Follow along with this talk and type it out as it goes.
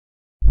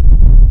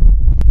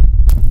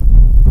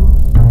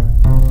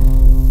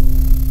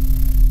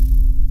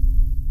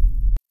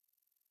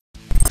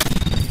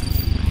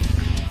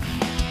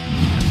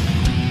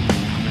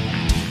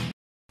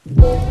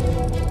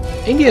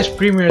India's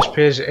premier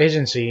space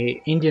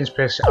agency, Indian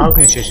Space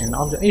Organization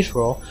of the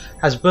ISRO,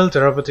 has built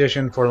a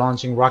reputation for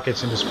launching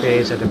rockets into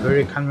space at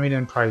very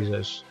convenient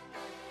prices.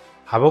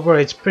 However,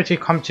 it's pretty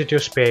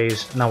competitive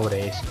space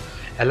nowadays.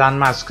 Elon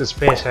Musk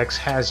SpaceX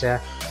has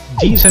a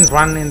decent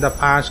run in the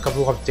past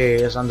couple of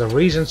days on the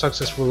recent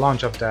successful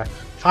launch of the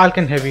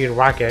Falcon Heavy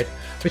rocket,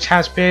 which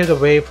has paved the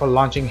way for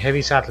launching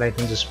heavy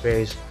satellites into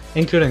space,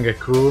 including a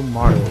crew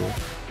module.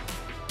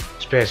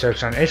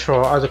 SpaceX and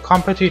ISRO are the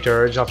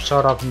competitors of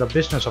sort of in the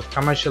business of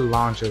commercial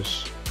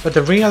launches. But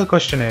the real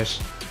question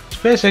is,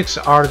 SpaceX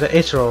or the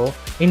ISRO,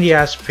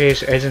 India's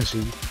space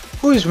agency,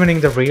 who is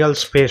winning the real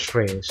space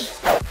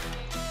race?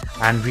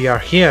 And we are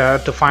here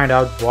to find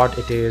out what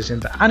it is in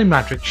the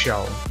animatrix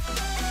show.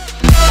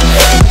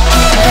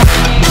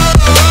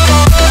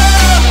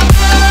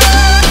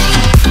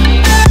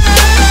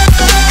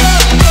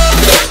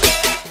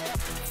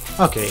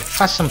 Okay,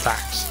 first some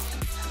facts.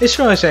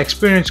 ISRO is an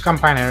experienced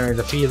company in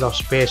the field of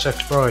space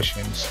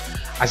explorations,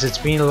 as it's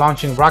been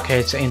launching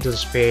rockets into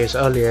space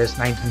earlier as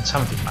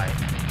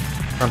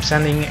 1975. From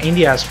sending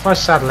India's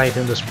first satellite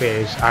into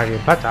space,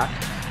 Aryabhata,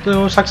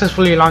 to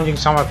successfully launching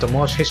some of the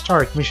most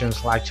historic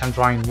missions like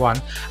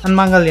Chandrayaan-1 and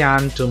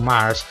Mangalyaan to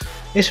Mars,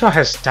 ISRO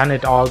has done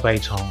it all by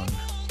its own.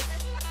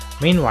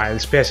 Meanwhile,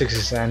 SpaceX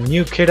is a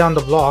new kid on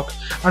the block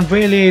and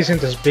really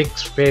isn't a big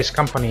space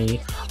company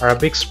or a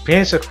big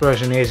space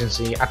exploration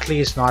agency, at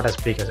least not as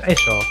big as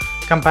ISRO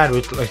compared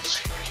with its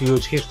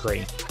huge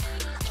history.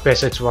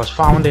 SpaceX was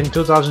founded in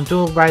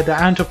 2002 by the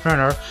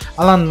entrepreneur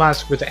Elon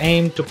Musk with the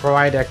aim to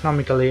provide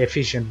economically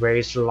efficient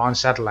ways to launch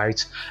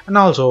satellites and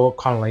also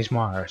colonize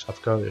Mars, of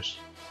course.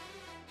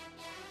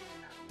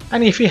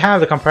 And if we have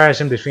the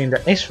comparison between the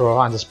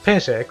ISRO and the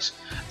SpaceX,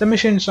 the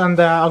missions and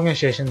the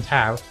organizations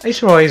have,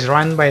 ISRO is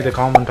run by the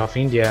Government of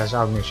India's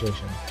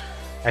organization,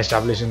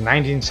 established in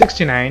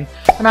 1969,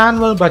 an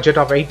annual budget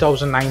of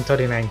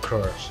 8,939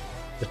 crores.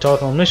 The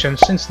total missions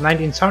since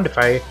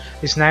 1975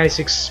 is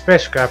 96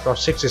 spacecraft or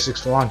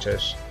 66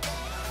 launches.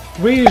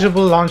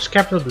 Reusable launch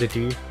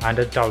capability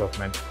under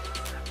development.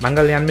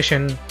 Mangalyaan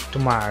mission to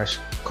Mars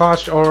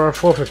cost over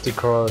 450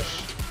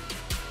 crores.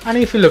 And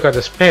if you look at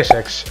the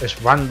SpaceX,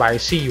 is run by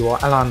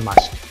CEO Elon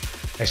Musk,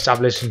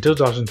 established in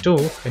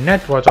 2002, a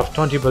net worth of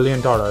 $20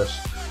 billion,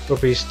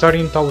 rupees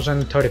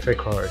 13,035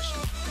 crores.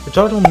 The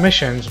total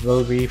missions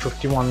will be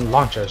 51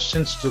 launches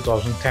since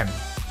 2010.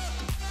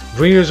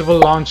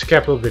 Reusable launch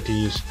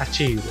capabilities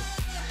achieved.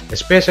 The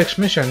SpaceX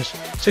missions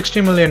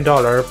 $60 million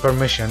per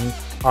mission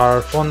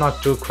or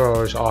 402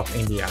 crores of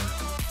India.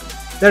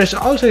 There is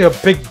also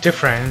a big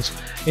difference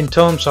in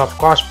terms of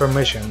cost per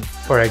mission.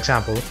 For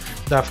example,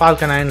 the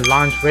Falcon 9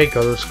 launch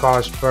vehicle's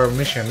cost per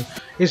mission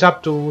is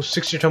up to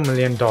 $62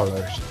 million,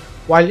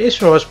 while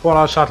ISRO's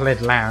Polar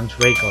Satellite Launch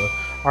Vehicle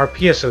or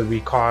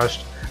PSLV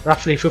cost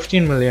roughly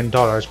 $15 million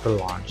per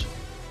launch.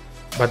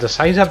 But the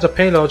size of the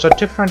payloads are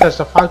different as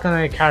the Falcon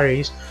 9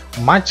 carries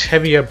much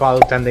heavier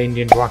bulk than the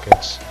Indian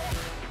rockets.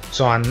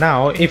 So and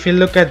now if you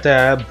look at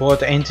the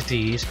both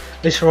entities,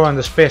 ISRO and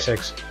the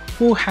SpaceX,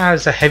 who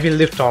has the heavy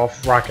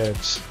liftoff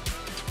rockets?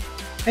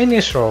 In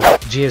ISRO,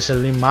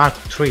 GSLV Mark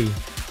III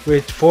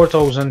with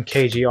 4,000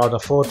 kg or the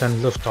 4-ton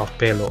liftoff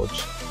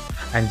payloads,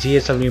 and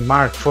GSLV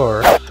Mark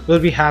IV will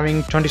be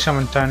having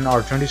 27-ton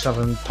or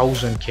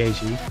 27,000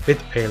 kg with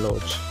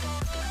payloads.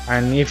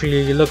 And if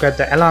you look at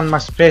the Elon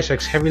Musk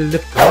SpaceX heavy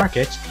lift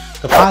rockets,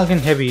 the Falcon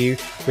Heavy,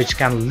 which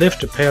can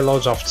lift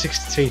payloads of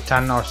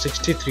 63-ton or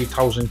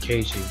 63,000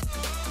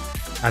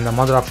 kg, and the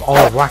mother of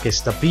all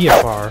rockets, the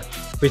BFR,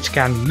 which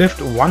can lift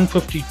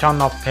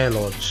 150-ton of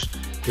payloads,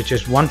 which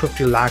is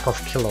 150 lakh of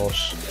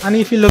kilos. And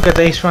if you look at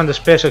the ISRO and the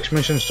SpaceX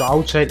missions to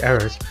outside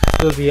Earth,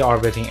 will be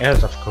orbiting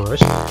Earth of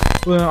course,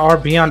 or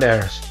beyond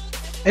Earth.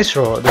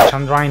 ISRO, the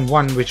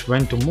Chandrayaan-1 which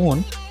went to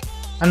Moon,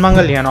 and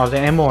Mangalyaan or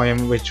the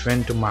MOM which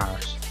went to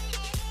Mars.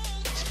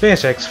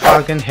 SpaceX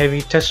Falcon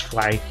Heavy test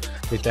flight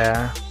with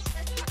a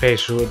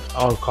spacesuit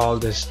or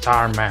called the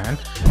Starman,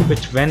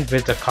 which went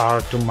with the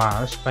car to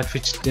Mars but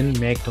which didn't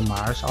make to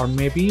Mars or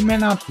maybe may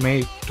not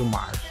make to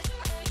Mars.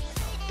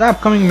 The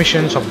upcoming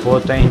missions of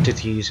both the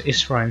entities,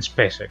 ISRO and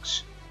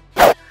SpaceX.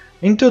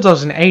 In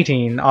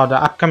 2018 or the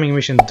upcoming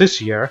mission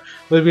this year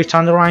will be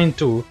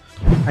Chandrayaan-2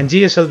 and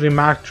GSLV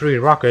Mark III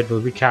rocket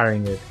will be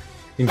carrying it.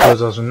 In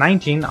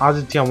 2019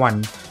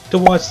 Aditya-1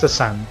 towards the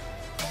Sun.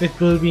 It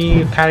will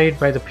be carried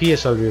by the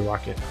PSLV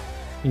rocket.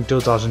 In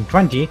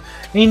 2020,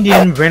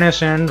 Indian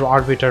Venusian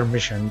Orbiter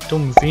mission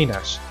to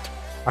Venus.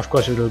 Of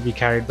course, it will be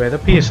carried by the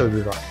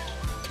PSLV rocket.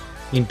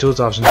 In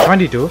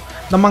 2022,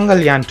 the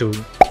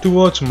Mangalyaan-2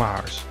 towards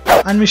Mars.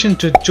 And mission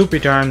to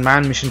Jupiter and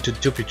manned mission to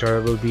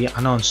Jupiter will be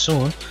announced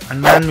soon,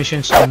 and manned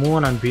missions to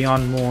Moon and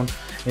beyond Moon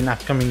in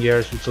upcoming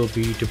years which will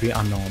be to be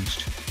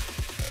announced.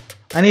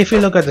 And if you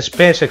look at the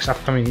SpaceX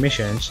upcoming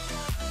missions,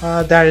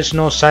 there is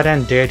no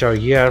certain date or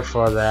year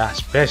for the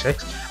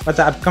SpaceX, but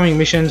the upcoming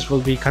missions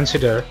will be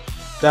considered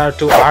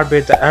to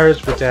orbit the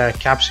Earth with a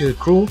capsule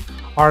crew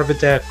or with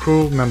the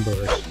crew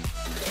members,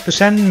 to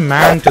send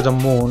man to the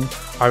Moon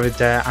or with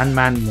the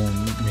unmanned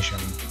Moon mission,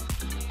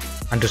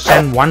 and to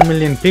send 1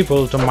 million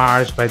people to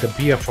Mars by the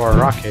BFR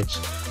rockets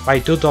by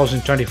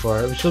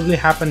 2024, which will be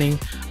happening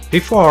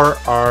before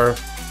or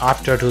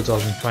after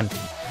 2020.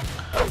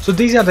 So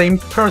these are the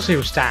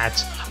impressive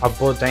stats of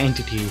both the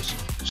entities.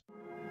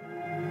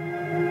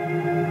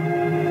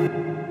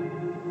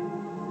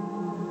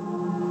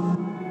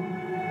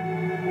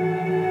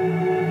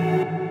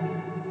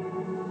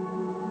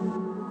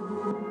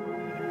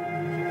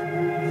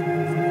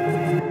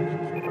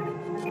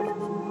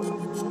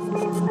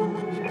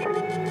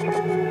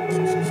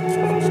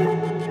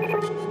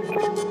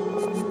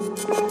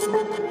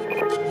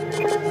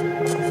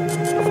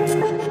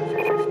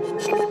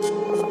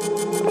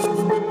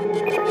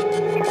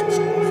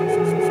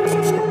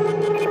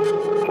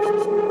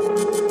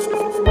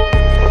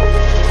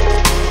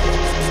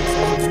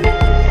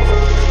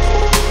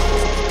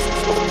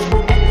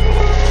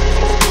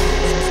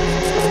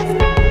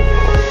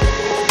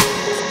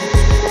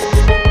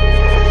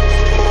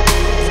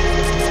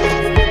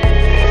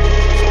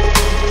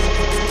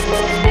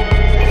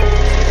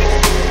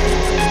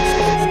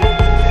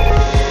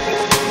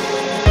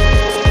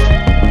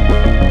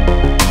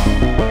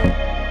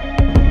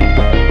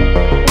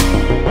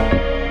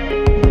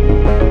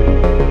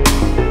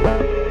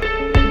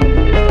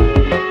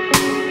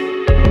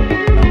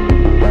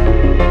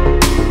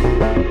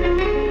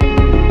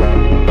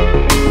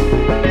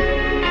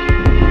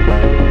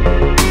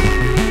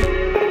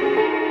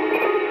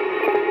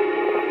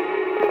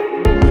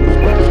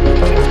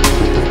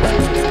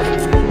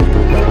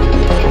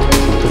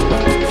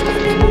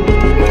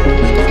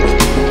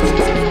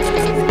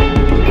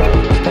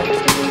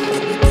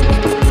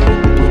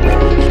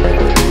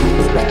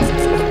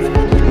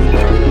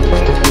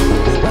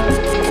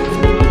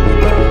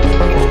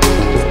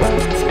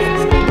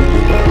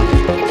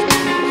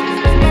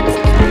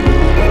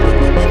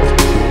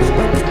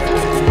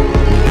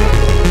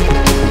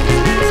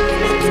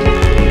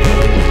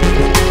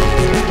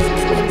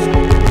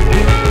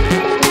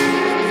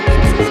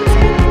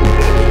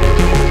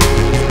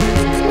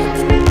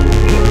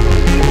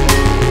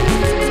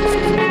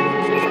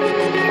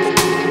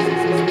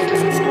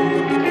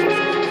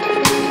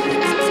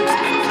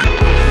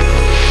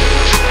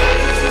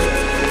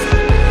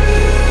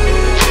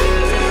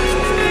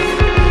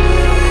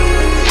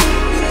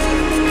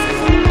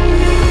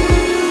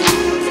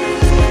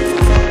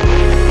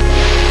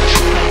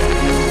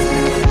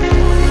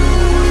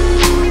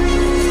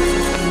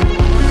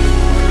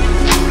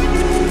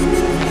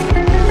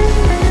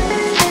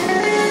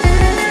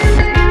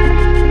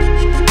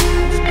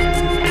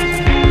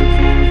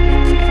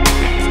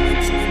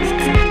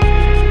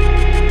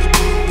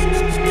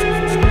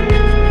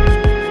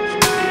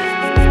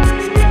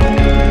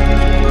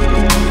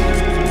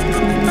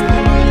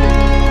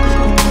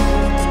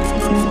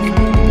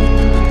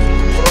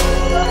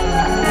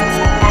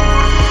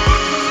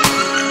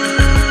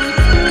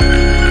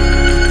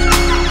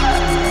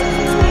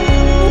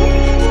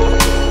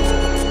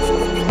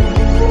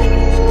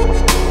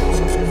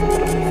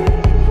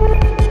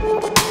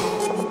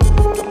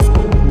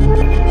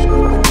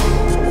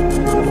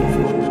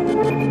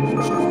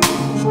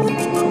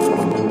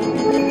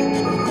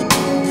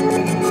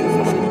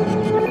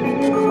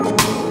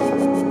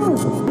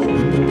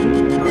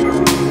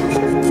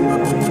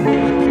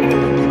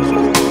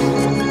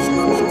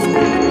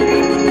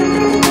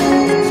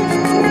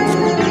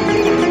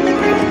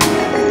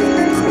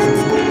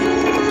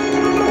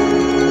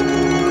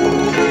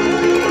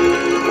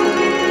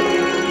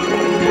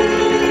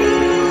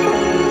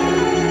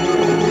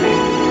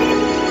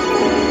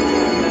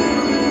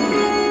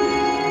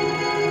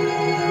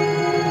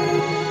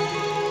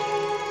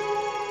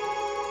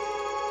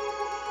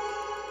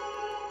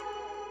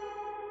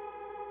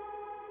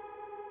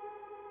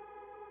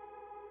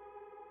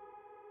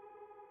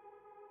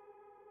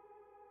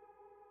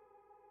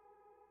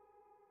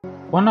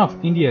 One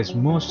of India's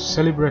most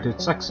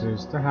celebrated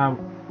successes that have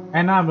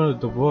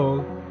enabled the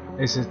world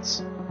is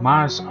its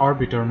Mars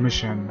Orbiter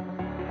mission,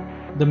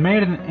 the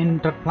maiden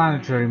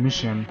interplanetary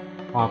mission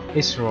of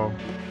ISRO,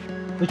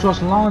 which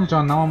was launched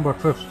on November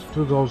 5,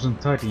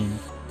 2013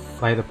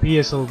 by the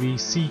PSLV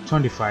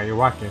C-25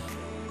 rocket,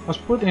 was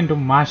put into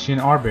Martian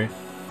orbit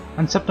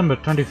on September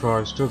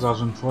 21,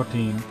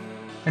 2014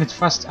 in its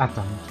first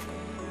attempt.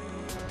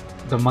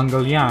 The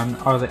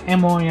Mangalyaan, or the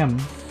MOM,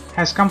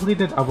 has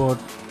completed about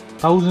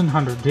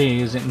 1,100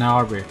 days in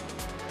orbit.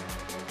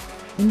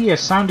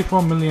 India's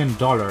 $74 million,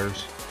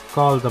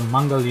 called the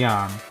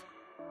Mangalyaan,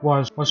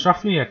 was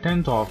roughly a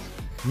tenth of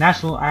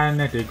National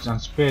Aeronautics and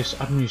Space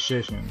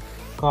Administration,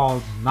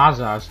 called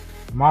NASA's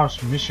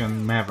Mars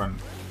mission MAVEN.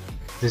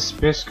 This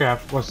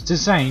spacecraft was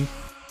designed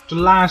to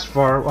last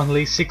for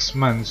only 6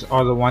 months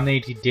or the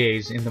 180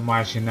 days in the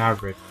Martian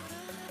orbit,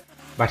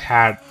 but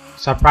had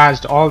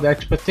surpassed all the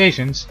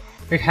expectations.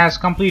 It has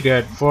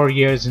completed 4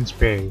 years in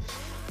space.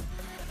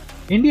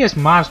 India's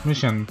Mars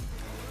mission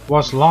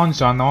was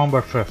launched on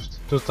November 5,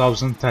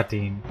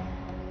 2013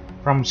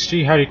 from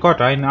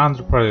Sriharikota in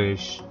Andhra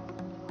Pradesh.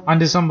 On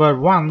December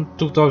 1,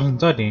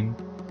 2013,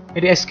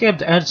 it escaped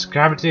the Earth's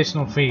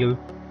gravitational field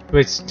to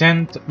its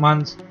 10th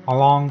month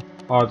along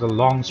or the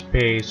long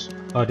space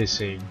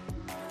odyssey.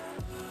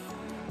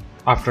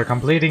 After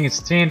completing its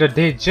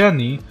 300-day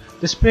journey,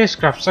 the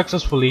spacecraft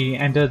successfully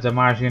entered the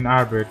Martian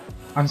orbit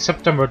on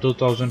September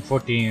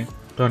 2014,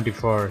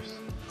 21st,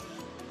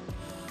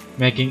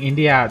 making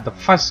India the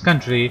first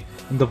country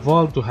in the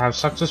world to have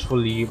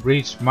successfully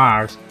reached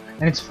Mars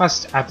in its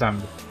first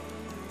attempt.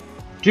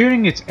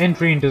 During its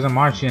entry into the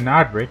Martian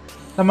orbit,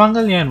 the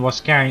Mongolian was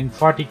carrying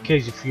 40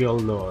 kg fuel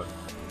load.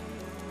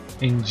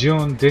 In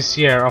June this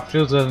year of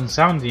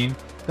 2017,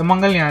 the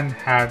Mongolian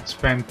had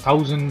spent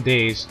 1,000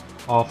 days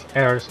of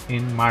Earth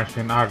in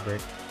Martian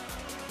orbit.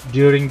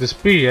 During this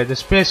period, the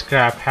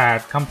spacecraft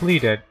had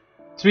completed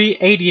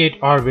 388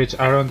 orbits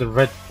around the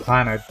red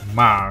planet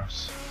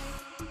Mars.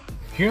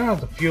 Here are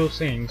the few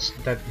things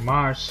that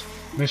Mars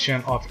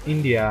mission of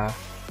India,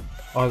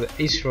 or the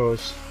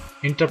ISRO's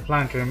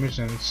interplanetary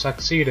mission,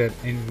 succeeded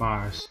in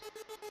Mars.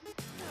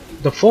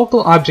 The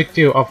focal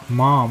objective of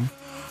MOM,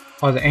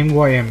 or the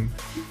MOM,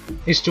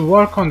 is to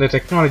work on the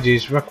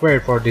technologies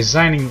required for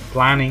designing,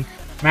 planning,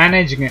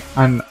 managing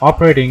and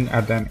operating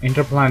an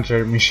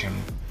interplanetary mission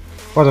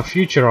for the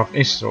future of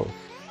ISRO.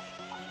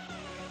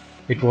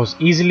 It was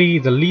easily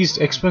the least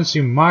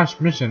expensive Mars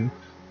mission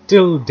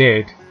till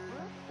date,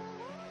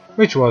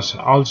 which was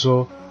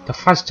also the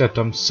first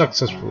attempt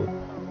successful.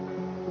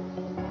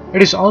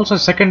 It is also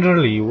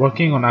secondarily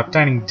working on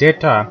obtaining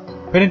data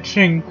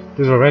penetrating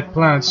to the red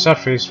planet's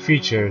surface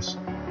features,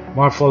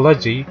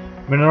 morphology,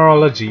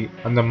 mineralogy,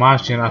 and the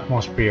Martian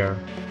atmosphere.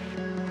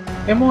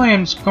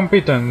 MOM's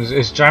competence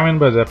is driven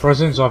by the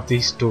presence of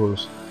these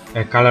tools: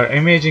 a color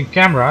imaging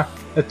camera,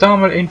 a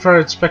thermal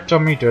infrared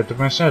spectrometer to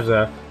measure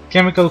the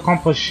chemical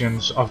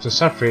compositions of the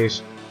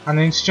surface, and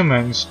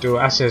instruments to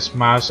assess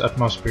Mars'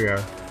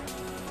 atmosphere.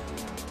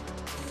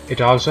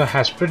 It also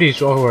has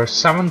produced over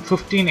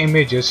 715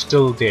 images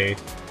till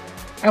date.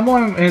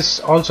 MOM is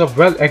also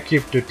well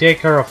equipped to take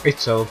care of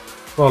itself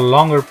for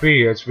longer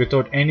periods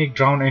without any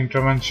ground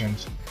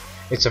interventions.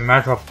 It's a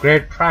matter of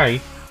great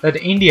pride that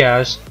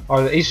India's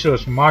or the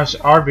ISRO's Mars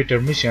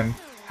orbiter mission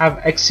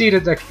have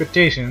exceeded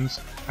expectations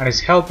and is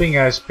helping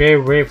us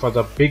pave way for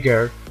the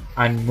bigger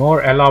and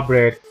more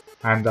elaborate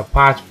and the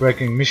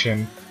path-breaking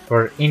mission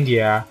for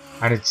India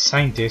and its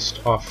scientists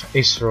of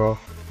ISRO,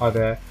 or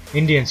the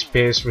Indian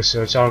Space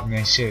Research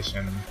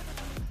Organization.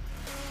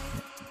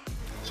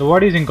 So what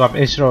do you think of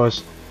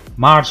ISRO's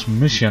Mars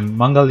mission?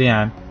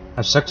 Mongolian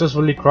has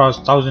successfully crossed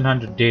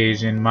 1100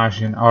 days in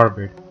Martian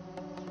orbit,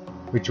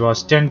 which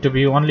was tend to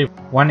be only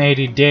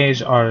 180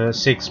 days or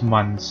 6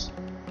 months.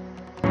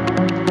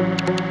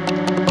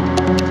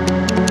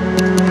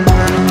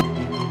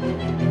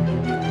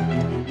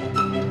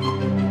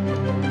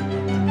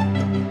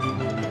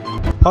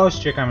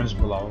 Post your comments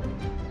below,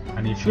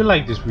 and if you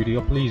like this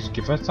video, please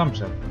give a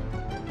thumbs up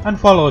and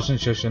follow us on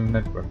social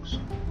networks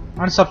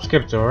and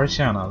subscribe to our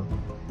channel.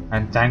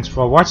 And thanks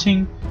for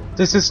watching.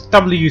 This is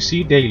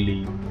WC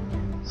Daily.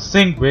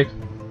 Think big,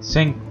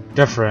 think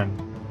different.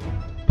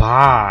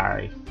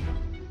 Bye.